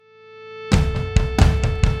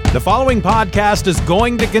The following podcast is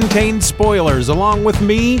going to contain spoilers, along with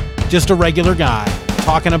me, just a regular guy,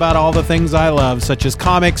 talking about all the things I love, such as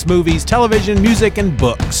comics, movies, television, music, and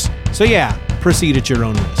books. So yeah, proceed at your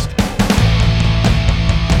own risk.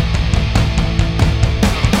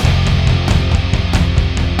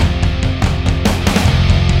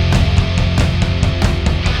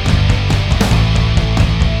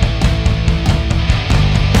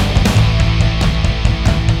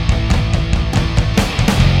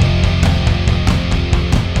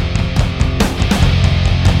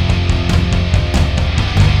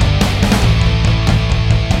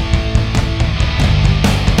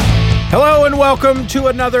 Hello and welcome to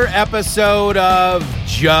another episode of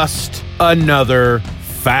Just Another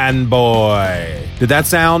Fanboy. Did that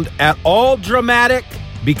sound at all dramatic?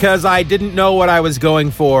 Because I didn't know what I was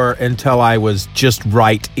going for until I was just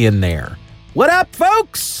right in there. What up,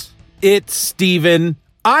 folks? It's Steven.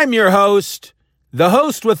 I'm your host, the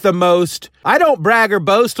host with the most. I don't brag or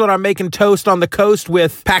boast when I'm making toast on the coast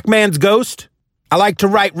with Pac-Man's ghost. I like to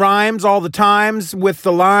write rhymes all the times with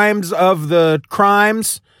the limes of the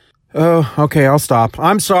crimes. Oh, okay, I'll stop.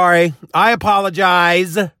 I'm sorry. I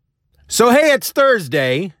apologize. So, hey, it's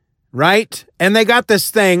Thursday, right? And they got this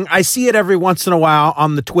thing. I see it every once in a while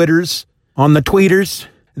on the tweeters.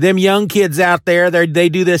 Them young kids out there, they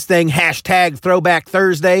do this thing, hashtag Throwback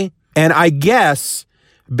Thursday. And I guess,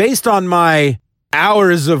 based on my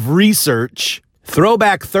hours of research,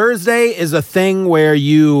 Throwback Thursday is a thing where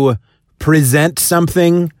you present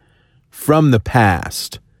something from the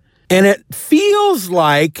past. And I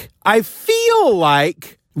feel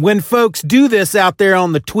like when folks do this out there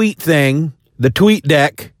on the tweet thing, the tweet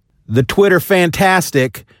deck, the Twitter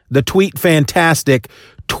fantastic, the tweet fantastic,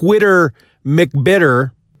 Twitter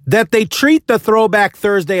McBitter, that they treat the Throwback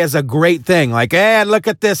Thursday as a great thing. Like, hey, look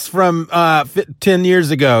at this from 10 years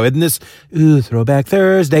ago. Isn't this, Throwback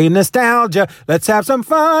Thursday, nostalgia. Let's have some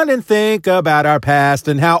fun and think about our past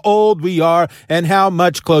and how old we are and how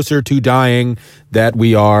much closer to dying that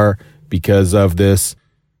we are because of this.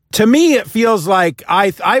 To me, it feels like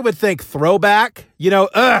I would think throwback,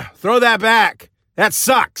 throw that back. That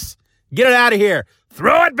sucks. Get it out of here.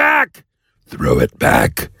 Throw it back. Throw it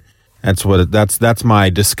back. That's my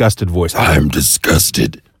disgusted voice. I'm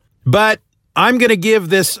disgusted. But I'm going to give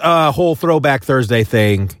this whole Throwback Thursday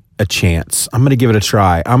thing a chance. I'm going to give it a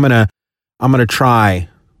try. I'm going to try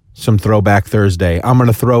some Throwback Thursday. I'm going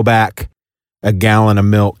to throw back a gallon of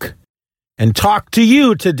milk and talk to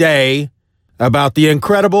you today about the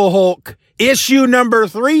Incredible Hulk, issue number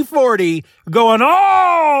 340, going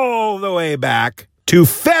all the way back to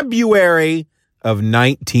February of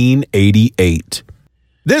 1988.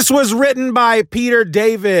 This was written by Peter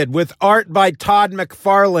David with art by Todd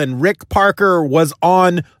McFarlane. Rick Parker was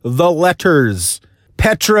on the letters.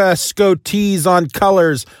 Petra Scotese on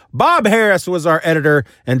colors. Bob Harris was our editor,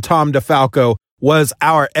 and Tom DeFalco was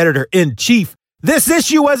our editor-in-chief. This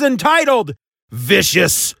issue was entitled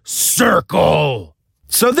Vicious Circle.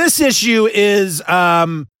 So this issue is,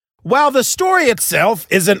 while the story itself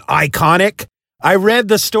isn't iconic, I read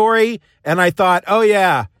the story and I thought, oh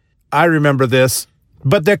yeah, I remember this.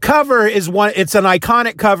 But the cover is it's an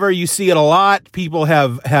iconic cover. You see it a lot. People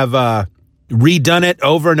have redone it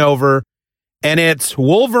over and over. And it's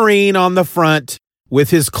Wolverine on the front with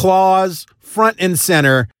his claws front and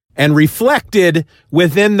center, and reflected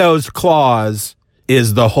within those claws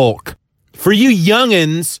is the Hulk. For you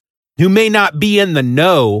youngins who may not be in the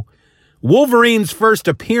know, Wolverine's first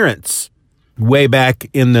appearance way back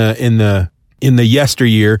in the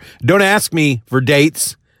yesteryear. Don't ask me for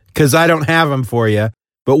dates because I don't have them for you.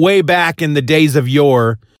 But way back in the days of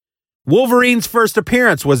yore, Wolverine's first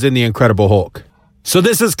appearance was in The Incredible Hulk. So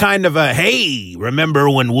this is kind of a, hey, remember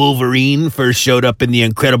when Wolverine first showed up in The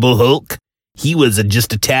Incredible Hulk? He was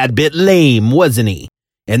just a tad bit lame, wasn't he?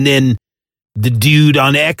 And then the dude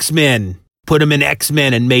on X-Men put him in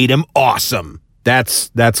X-Men and made him awesome. That's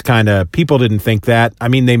kind of, people didn't think that. I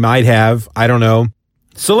mean, they might have. I don't know.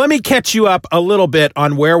 So let me catch you up a little bit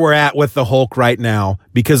on where we're at with the Hulk right now,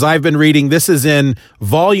 because I've been reading, this is in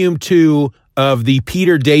volume 2 of the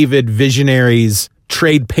Peter David Visionaries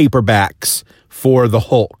trade paperbacks for the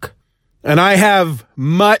Hulk. And I have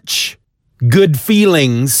much good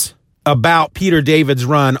feelings about Peter David's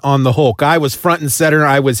run on the Hulk. I was front and center.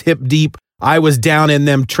 I was hip deep. I was down in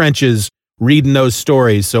them trenches reading those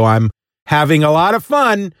stories. So I'm having a lot of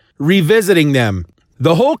fun revisiting them.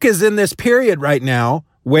 The Hulk is in this period right now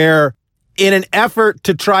where, in an effort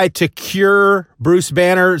to try to cure Bruce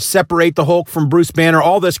Banner, separate the Hulk from Bruce Banner,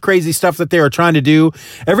 all this crazy stuff that they are trying to do,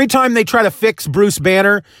 every time they try to fix Bruce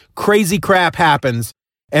Banner, crazy crap happens.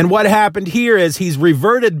 And what happened here is he's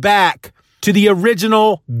reverted back to the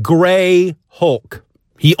original Gray Hulk.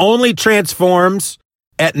 He only transforms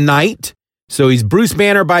at night. So he's Bruce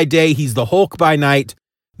Banner by day. He's the Hulk by night.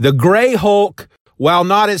 The Gray Hulk, while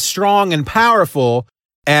not as strong and powerful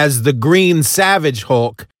as the Green Savage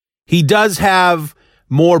Hulk, he does have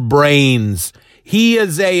more brains. He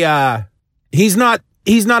is he's not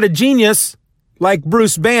a genius like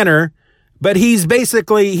Bruce Banner, but he's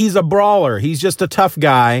a brawler. He's just a tough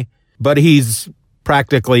guy, but he's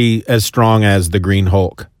practically as strong as the Green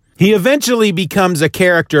Hulk. He eventually becomes a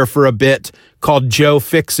character for a bit called Joe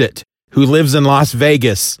Fixit, who lives in Las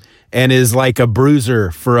Vegas and is like a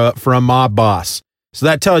bruiser for a mob boss. So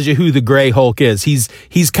that tells you who the Gray Hulk is.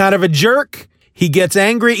 He's kind of a jerk. He gets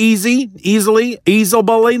angry easily,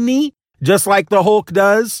 just like the Hulk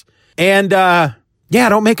does. And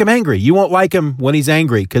don't make him angry. You won't like him when he's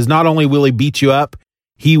angry, because not only will he beat you up,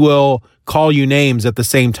 he will call you names at the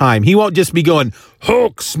same time. He won't just be going,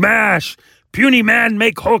 Hulk smash, puny man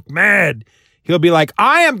make Hulk mad. He'll be like,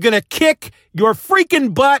 I am going to kick your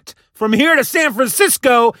freaking butt from here to San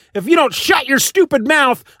Francisco. If you don't shut your stupid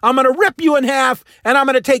mouth, I'm going to rip you in half, and I'm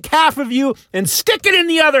going to take half of you and stick it in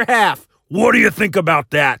the other half. What do you think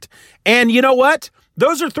about that? And you know what?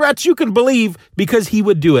 Those are threats you can believe, because he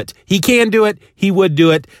would do it. He can do it. He would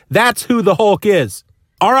do it. That's who the Hulk is.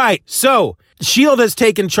 All right. So S.H.I.E.L.D. has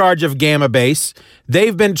taken charge of Gamma Base.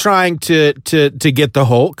 They've been trying to get the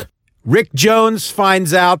Hulk. Rick Jones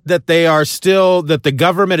finds out that that the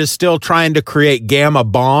government is still trying to create gamma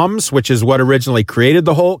bombs, which is what originally created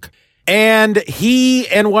the Hulk. And he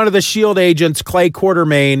and one of the S.H.I.E.L.D. agents, Clay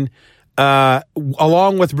Quartermain,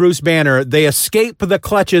 along with Bruce Banner, they escape the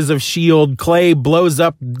clutches of S.H.I.E.L.D. Clay blows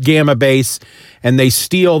up Gamma Base, and they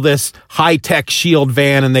steal this high-tech S.H.I.E.L.D.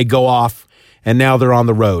 van, and they go off, and now they're on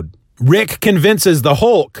the road. Rick convinces the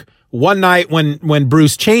Hulk one night when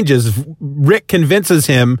Bruce changes. Rick convinces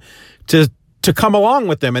him to come along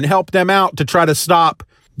with them and help them out to try to stop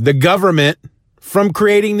the government from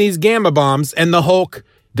creating these gamma bombs, and the Hulk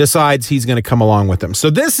decides he's going to come along with them. So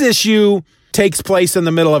this issue takes place in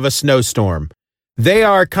the middle of a snowstorm. They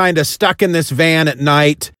are kind of stuck in this van at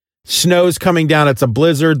night. Snow's coming down. It's a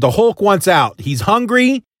blizzard. The Hulk wants out. He's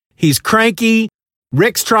hungry. He's cranky.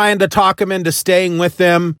 Rick's trying to talk him into staying with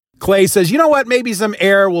them. Clay says, you know what? Maybe some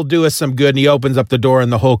air will do us some good. And he opens up the door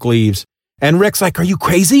and the Hulk leaves. And Rick's like, are you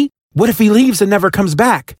crazy? What if he leaves and never comes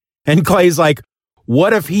back? And Clay's like,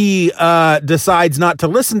 what if he decides not to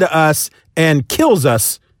listen to us and kills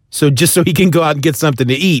us? So just so he can go out and get something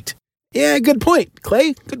to eat. Yeah, good point,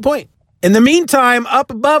 Clay. Good point. In the meantime,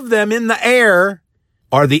 up above them in the air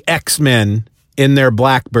are the X-Men in their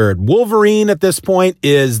Blackbird. Wolverine at this point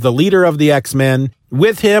is the leader of the X-Men.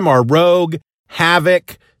 With him are Rogue,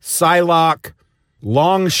 Havoc, Psylocke,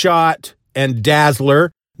 Longshot, and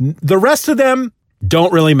Dazzler. The rest of them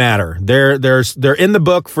don't really matter. They're in the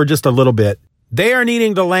book for just a little bit. They are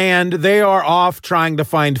needing to land. They are off trying to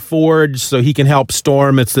find Forge so he can help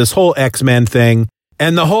Storm. It's this whole X-Men thing.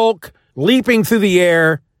 And the Hulk, leaping through the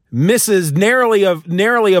air, narrowly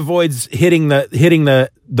avoids hitting the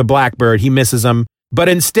Blackbird. He misses him, but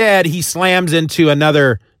instead he slams into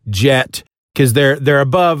another jet because they're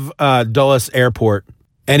above Dulles Airport,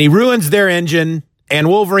 and he ruins their engine. And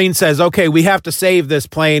Wolverine says, "Okay, we have to save this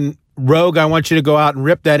plane. Rogue, I want you to go out and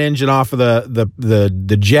rip that engine off of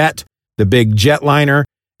the jet, the big jetliner,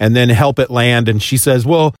 and then help it land." And she says,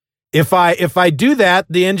 "Well, if I do that,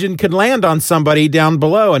 the engine could land on somebody down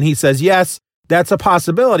below." And he says, "Yes, that's a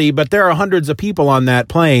possibility, but there are hundreds of people on that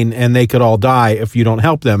plane, and they could all die if you don't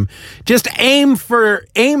help them. Just aim for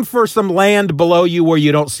some land below you where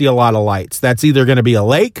you don't see a lot of lights. That's either going to be a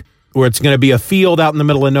lake or it's going to be a field out in the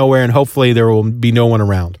middle of nowhere, and hopefully there will be no one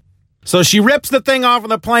around." So she rips the thing off of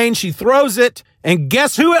the plane, she throws it, and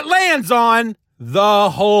guess who it lands on? The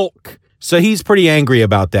Hulk. So he's pretty angry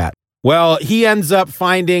about that. Well, he ends up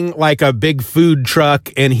finding like a big food truck,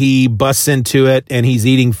 and he busts into it, and he's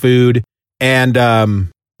eating food. And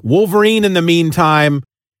Wolverine, in the meantime,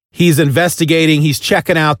 he's investigating. He's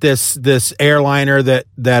checking out this airliner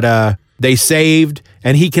that they saved,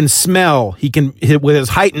 and he can smell. He can, with his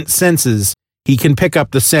heightened senses, he can pick up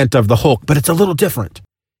the scent of the Hulk, but it's a little different.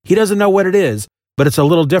 He doesn't know what it is, but it's a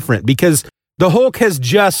little different because the Hulk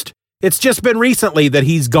it's just been recently that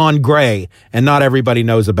he's gone gray, and not everybody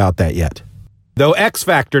knows about that yet. Though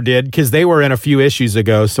X-Factor did, because they were in a few issues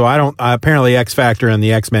ago, so apparently X-Factor and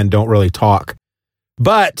the X-Men don't really talk.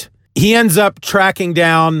 But he ends up tracking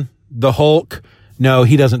down the Hulk. No,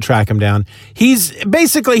 he doesn't track him down. He's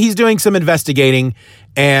doing some investigating,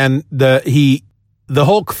 and the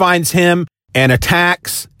Hulk finds him and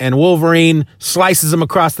attacks, and Wolverine slices him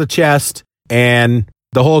across the chest, and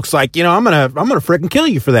the Hulk's like, I'm gonna freaking kill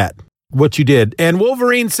you for that. what you did. And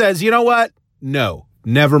Wolverine says, you know what? No,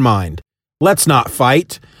 never mind. Let's not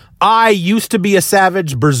fight. I used to be a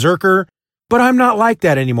savage berserker, but I'm not like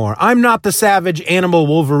that anymore. I'm not the savage animal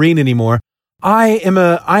Wolverine anymore. I am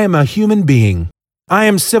a human being. I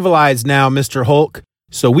am civilized now, Mr. Hulk,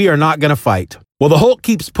 so we are not going to fight. Well, the Hulk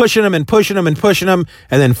keeps pushing him and pushing him and pushing him,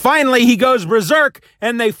 and then finally he goes berserk,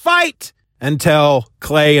 and they fight until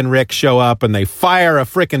Clay and Rick show up, and they fire a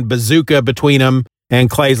frickin' bazooka between them, and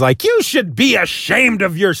Clay's like, you should be ashamed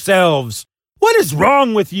of yourselves. What is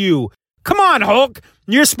wrong with you? Come on, Hulk.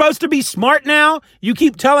 You're supposed to be smart now? You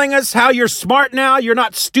keep telling us how you're smart now. You're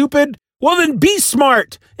not stupid. Well, then be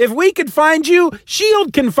smart. If we could find you,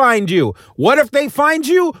 S.H.I.E.L.D. can find you. What if they find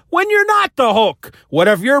you when you're not the Hulk? What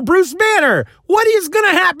if you're Bruce Banner? What is going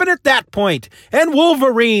to happen at that point? And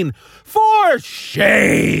Wolverine, for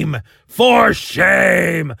shame. For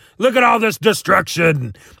shame. Look at all this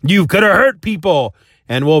destruction. You could have hurt people.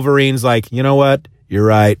 And Wolverine's like, you know what? You're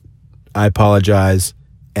right. I apologize.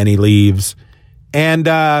 And he leaves. And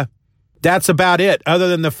that's about it, other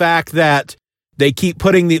than the fact that they keep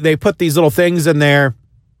they put these little things in there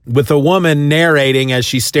with a woman narrating as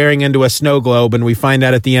she's staring into a snow globe, and we find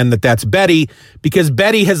out at the end that that's Betty, because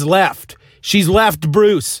Betty has left. She's left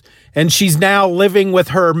Bruce, and she's now living with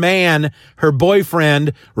her man, her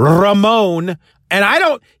boyfriend, Ramon.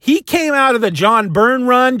 And he came out of the John Byrne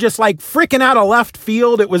run just like freaking out of left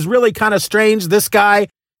field. It was really kind of strange, this guy,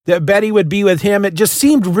 that Betty would be with him. It just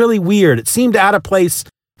seemed really weird. It seemed out of place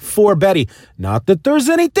for Betty. Not that there's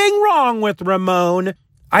anything wrong with Ramon.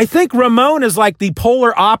 I think Ramon is like the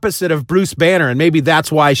polar opposite of Bruce Banner, and maybe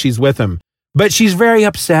that's why she's with him. But she's very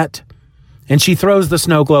upset, and she throws the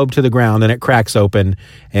snow globe to the ground, and it cracks open,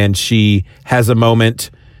 and she has a moment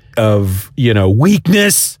of,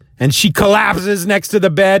 weakness, and she collapses next to the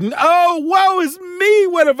bed, and oh, woe is me,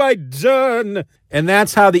 what have I done? And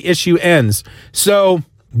that's how the issue ends. So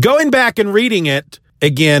going back and reading it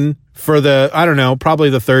again for probably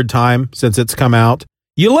the third time since it's come out,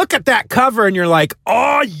 you look at that cover and you're like,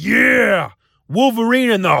 oh yeah,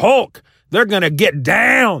 Wolverine and the Hulk, they're going to get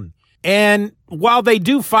down. And while they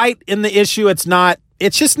do fight in the issue, it's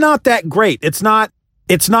just not that great. It's not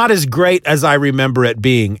as great as I remember it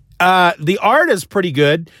being. The art is pretty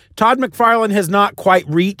good. Todd McFarlane has not quite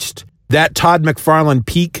reached that Todd McFarlane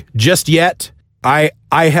peak just yet. I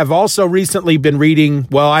have also recently been reading,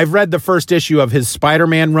 I've read the first issue of his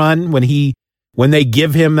Spider-Man run. When they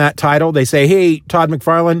give him that title, they say, hey, Todd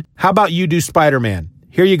McFarlane, how about you do Spider-Man?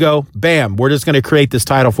 Here you go. Bam. We're just going to create this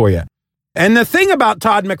title for you. And the thing about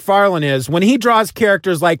Todd McFarlane is when he draws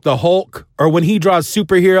characters like the Hulk, or when he draws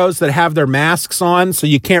superheroes that have their masks on so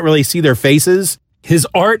you can't really see their faces, his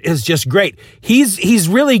art is just great. He's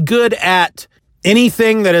really good at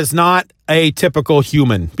anything that is not a typical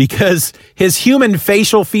human, because his human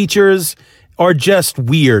facial features are just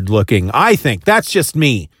weird looking. I think that's just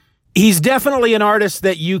me. He's definitely an artist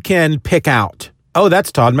that you can pick out. Oh,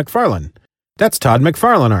 that's Todd McFarlane. That's Todd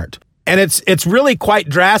McFarlane art. And it's really quite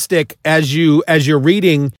drastic as you're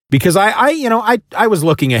reading, because I was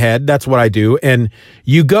looking ahead. That's what I do. And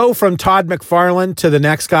you go from Todd McFarlane to the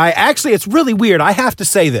next guy. Actually, it's really weird. I have to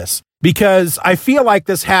say this, because I feel like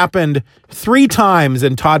this happened 3 times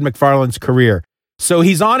in Todd McFarlane's career. So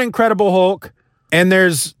he's on Incredible Hulk, and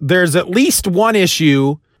there's at least one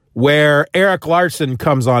issue where Eric Larson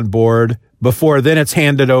comes on board before then it's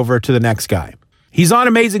handed over to the next guy. He's on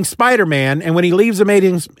Amazing Spider-Man, and when he leaves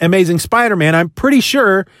Amazing Spider-Man, I'm pretty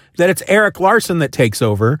sure that it's Eric Larson that takes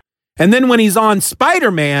over. And then when he's on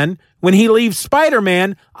Spider-Man, when he leaves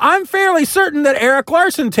Spider-Man, I'm fairly certain that Eric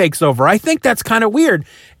Larson takes over. I think that's kind of weird.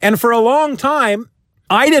 And for a long time,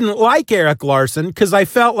 I didn't like Eric Larson because I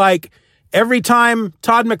felt like every time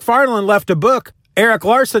Todd McFarlane left a book, Eric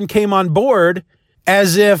Larson came on board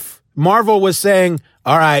as if Marvel was saying,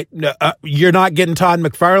 all right, you're not getting Todd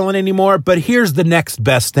McFarlane anymore, but here's the next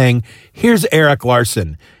best thing. Here's Eric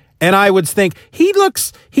Larson. And I would think he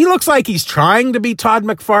looks like he's trying to be Todd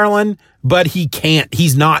McFarlane, but he can't.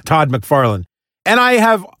 He's not Todd McFarlane. And I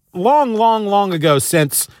have long ago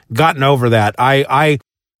since gotten over that. I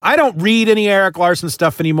don't read any Eric Larson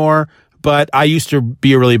stuff anymore, but I used to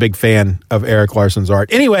be a really big fan of Eric Larson's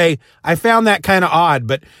art. Anyway, I found that kind of odd,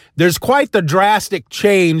 but there's quite the drastic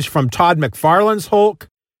change from Todd McFarlane's Hulk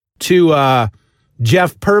to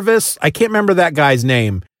Jeff Purvis. I can't remember that guy's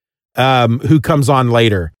name, who comes on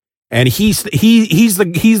later. And he's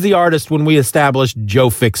the artist when we established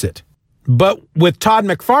Joe Fixit. But with Todd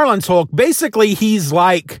McFarlane's Hulk, basically he's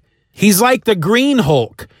like the Green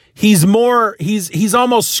Hulk. He's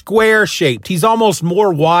almost square shaped. He's almost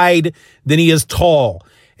more wide than he is tall.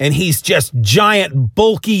 And he's just giant,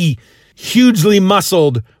 bulky, hugely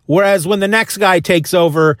muscled Whereas when the next guy takes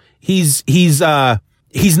over, he's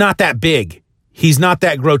not that big. He's not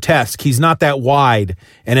that grotesque. He's not that wide.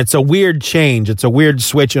 And it's a weird change. It's a weird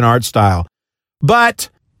switch in art style. But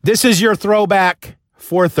this is your throwback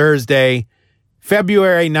for Thursday,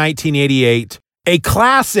 February 1988. A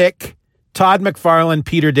classic Todd McFarlane,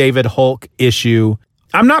 Peter David Hulk issue.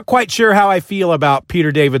 I'm not quite sure how I feel about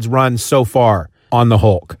Peter David's run so far on the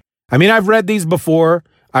Hulk. I mean, I've read these before.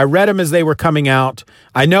 I read them as they were coming out.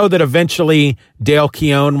 I know that eventually Dale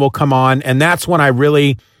Keown will come on, and that's when I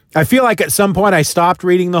feel like at some point I stopped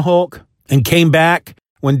reading the Hulk and came back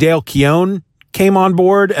when Dale Keown came on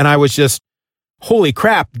board, and I was just, holy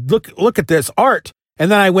crap, look at this art. And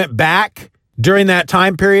then I went back during that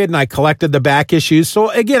time period and I collected the back issues.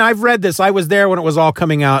 So again, I've read this. I was there when it was all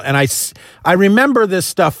coming out, and I remember this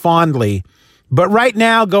stuff fondly. But right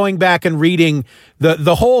now, going back and reading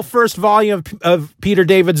the whole first volume of Peter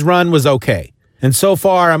David's run was okay. And so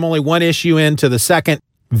far, I'm only one issue into the second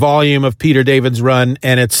volume of Peter David's run,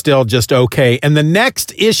 and it's still just okay. And the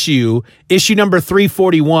next issue number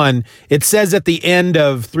 341, it says at the end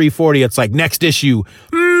of 340, it's like, next issue,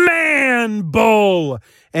 Man Bull.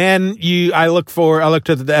 And I looked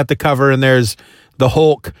at the cover, and there's the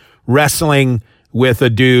Hulk wrestling with a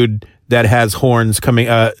dude that has horns coming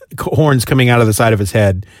out of the side of his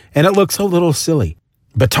head, and it looks a little silly.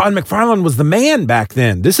 But Todd McFarlane was the man back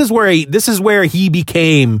then. This is where he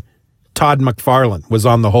became Todd McFarlane, was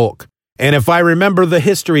on the Hulk. And if I remember the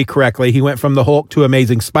history correctly, he went from the Hulk to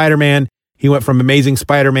Amazing Spider-Man. He went from Amazing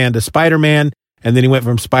Spider-Man to Spider-Man, and then he went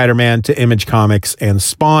from Spider-Man to Image Comics and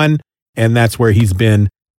Spawn, and that's where he's been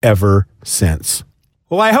ever since.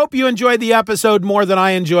 Well, I hope you enjoyed the episode more than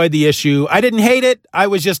I enjoyed the issue. I didn't hate it. I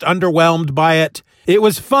was just underwhelmed by it. It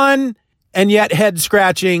was fun and yet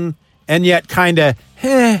head-scratching and yet kind of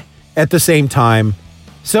at the same time.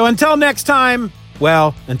 So until next time,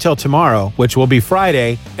 well, until tomorrow, which will be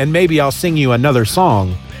Friday, and maybe I'll sing you another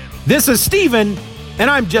song. This is Steven, and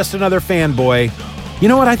I'm just another fanboy. You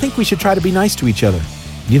know what? I think we should try to be nice to each other.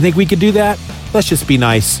 Do you think we could do that? Let's just be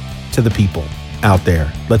nice to the people out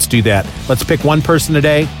there. Let's do that. Let's pick one person a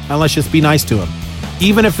day, and let's just be nice to them,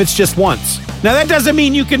 even if it's just once. Now, that doesn't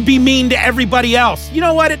mean you can be mean to everybody else. You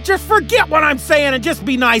know what? Just forget what I'm saying and just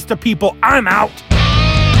be nice to people. I'm out.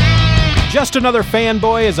 Just Another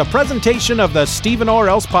Fanboy is a presentation of the Stephen or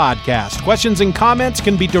Else podcast. Questions and comments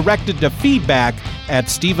can be directed to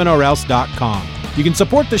feedback@stephenorelse.com. You can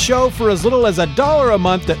support the show for as little as $1 a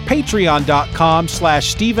month at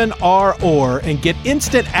patreon.com/StephenROr and get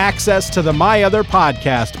instant access to the My Other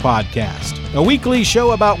podcast, a weekly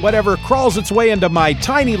show about whatever crawls its way into my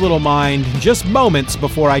tiny little mind just moments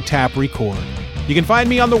before I tap record. You can find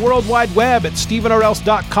me on the World Wide Web at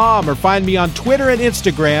StephenOrElse.com or find me on Twitter and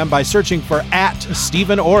Instagram by searching for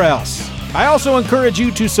 @StephenOrElse. I also encourage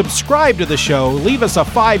you to subscribe to the show, leave us a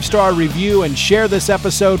 5-star review, and share this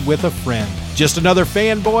episode with a friend. Just Another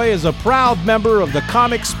Fanboy is a proud member of the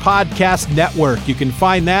Comics Podcast Network. You can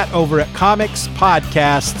find that over at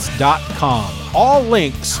comicspodcasts.com. All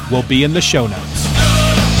links will be in the show notes.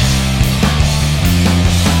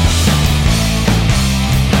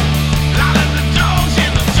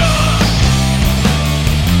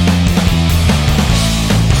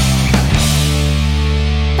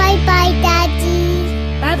 Bye-bye,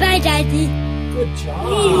 Daddy. Bye-bye, Daddy. Good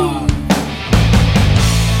job.